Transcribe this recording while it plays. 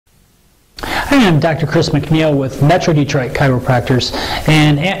Hi, I'm Dr. Chris McNeil with Metro Detroit Chiropractors,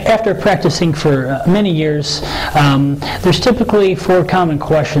 and after practicing for many years, there's typically 4 common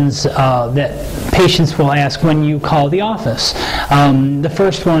questions that patients will ask when you call the office. The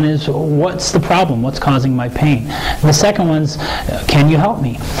first one is, what's the problem? What's causing my pain? And the second one's, can you help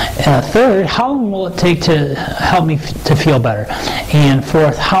me? Third, how long will it take to help me to feel better? And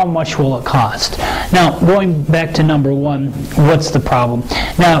fourth, how much will it cost? Now, going back to number 1, what's the problem?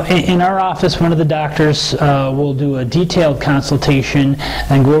 Now, in our office, one of the doctors will do a detailed consultation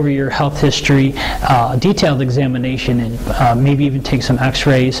and go over your health history, detailed examination, and maybe even take some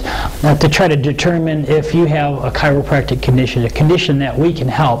x-rays to try to determine if you have a chiropractic condition, a condition that we can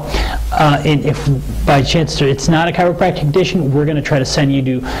help. And if by chance it's not a chiropractic condition, we're going to try to send you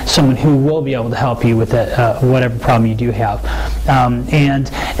to someone who will be able to help you with that, whatever problem you do have. And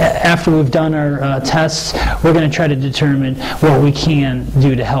after we've done our tests, we're going to try to determine what we can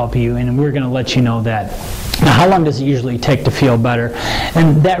do to help you, and we're going to let you know that. Now, how long does it usually take to feel better?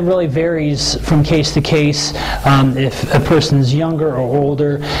 And that really varies from case to case. If a person's younger or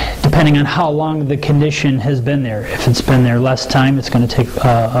older, depending on how long the condition has been there. If it's been there less time, it's going to take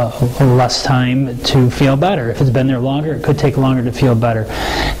less time to feel better. If it's been there longer, it could take longer to feel better.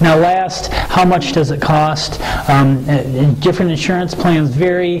 Now last, how much does it cost? Different insurance plans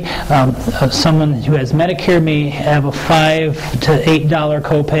vary. Someone who has Medicare may have a $5 to $8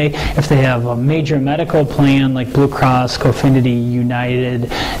 copay. If they have a major medical plan like Blue Cross, Cofinity, United,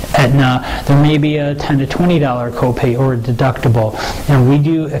 Aetna, there may be a $10 to $20 copay or a deductible. And we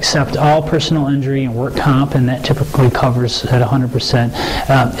do accept all personal injury and work comp, and that typically covers at 100%.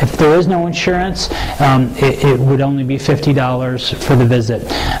 If there is no insurance, it would only be $50 for the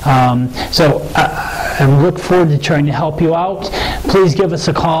visit. So I look forward to trying to help you out. Please give us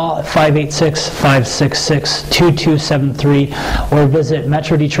a call at 586-566-2273 or visit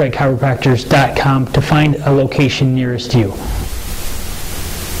MetroDetroitChiropractors.com to find a location nearest you.